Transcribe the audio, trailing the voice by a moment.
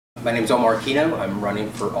My name is Omar Aquino. I'm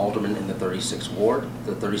running for alderman in the 36th Ward.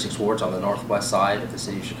 The 36th Ward's on the northwest side of the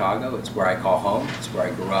city of Chicago. It's where I call home. It's where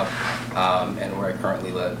I grew up and where I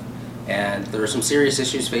currently live. And there are some serious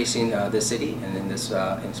issues facing this city and in this,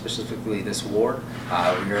 and specifically this ward.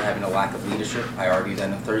 We are having a lack of leadership. I argue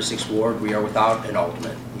that in the 36th Ward we are without an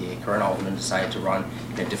alderman. The current alderman decided to run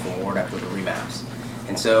in a different ward after the remaps.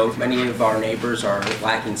 And so many of our neighbors are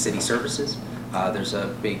lacking city services. There's a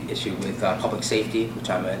big issue with public safety, which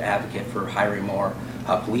I'm an advocate for hiring more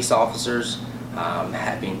police officers,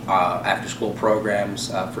 having after-school programs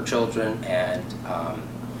for children, and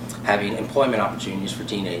having employment opportunities for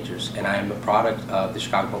teenagers. And I am a product of the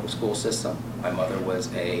Chicago public school system. My mother was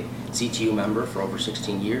a CTU member for over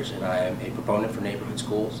 16 years, and I am a proponent for neighborhood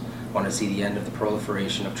schools. I want to see the end of the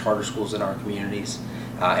proliferation of charter schools in our communities,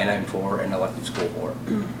 and I'm for an elective school board.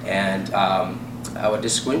 And what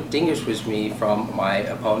distinguishes me from my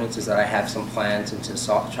opponents is that I have some plans into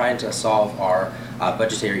trying to solve our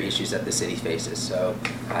budgetary issues that the city faces. So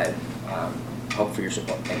I hope for your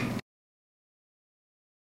support. Thank you.